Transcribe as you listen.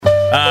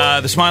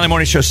The Smiley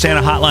Morning Show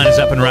Santa hotline is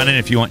up and running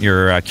if you want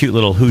your cute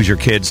little Hoosier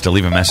kids to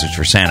leave a message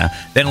for Santa.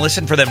 Then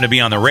listen for them to be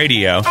on the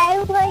radio. I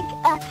would like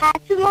a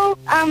Hatchimal,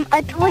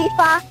 a toy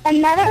box,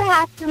 another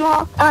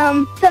Hatchimal,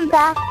 some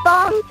bath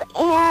bombs,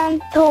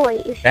 and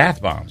toys.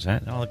 Bath bombs, huh?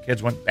 All the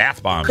kids want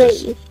bath bombs.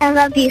 Please. I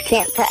love you,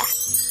 Santa.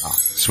 Oh,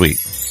 sweet.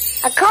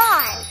 A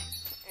car.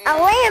 A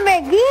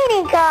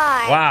Lamborghini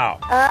car. Wow.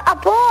 A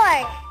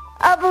Porsche.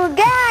 A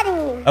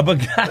Bugatti. A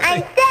Bugatti.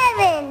 I'm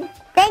 7.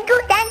 Thank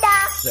you,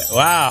 Santa.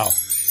 Wow.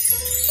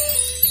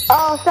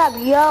 Oh, what's up,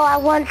 yo? I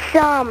want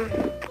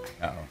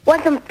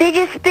some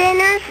fidget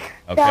spinners.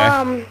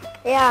 Okay.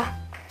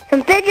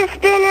 Some fidget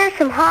spinners,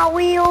 some Hot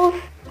Wheels.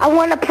 I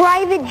want a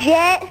private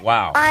jet.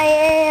 Wow. I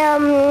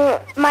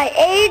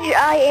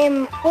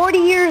am 40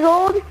 years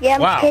old. Yeah,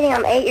 I'm just kidding.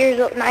 I'm 8 years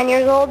old, 9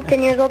 years old,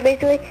 10 years old,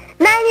 basically.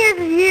 9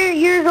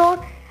 years old.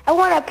 I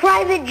want a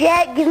private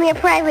jet. Give me a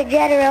private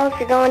jet or else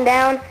you're going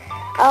down.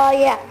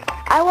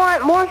 I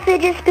want more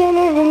fidget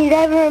spinners than you'd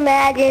ever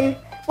imagine.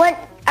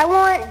 I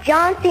want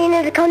John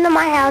Cena to come to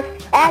my house.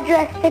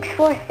 Address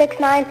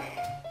 6469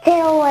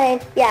 Taylor Lane.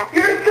 Yeah.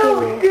 You're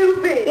so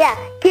stupid. Yeah.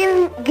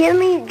 Give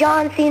me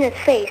John Cena's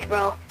face,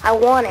 bro. I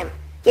want him.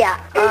 Yeah.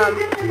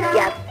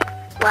 Yeah.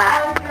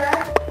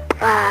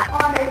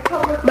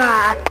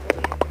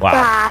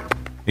 Wow.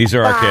 These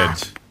are our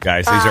kids,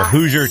 guys. These are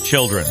Hoosier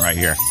children right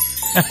here.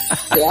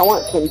 Yeah, I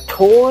want some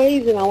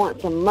toys and I want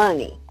some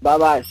money.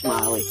 Bye-bye,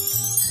 Smiley.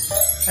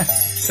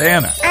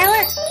 Santa. I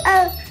want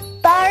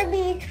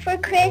Barbies for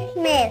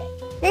Christmas.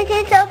 This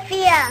is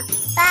Sophia.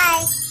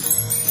 Bye.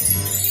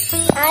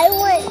 I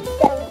want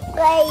some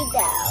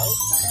Play-Doh.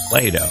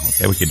 Play-Doh.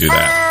 Okay, we can do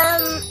that.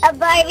 A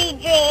Barbie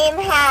dream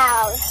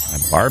house. A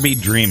Barbie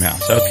dream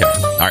house. Okay.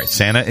 All right,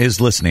 Santa is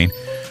listening.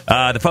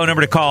 The phone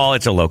number to call,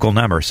 it's a local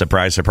number.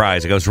 Surprise,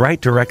 surprise. It goes right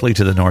directly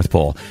to the North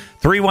Pole.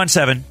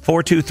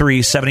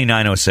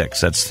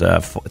 317-423-7906. That's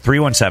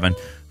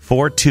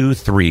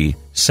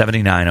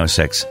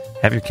 317-423-7906.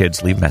 Have your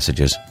kids leave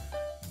messages.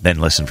 Then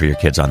listen for your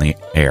kids on the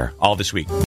air all this week.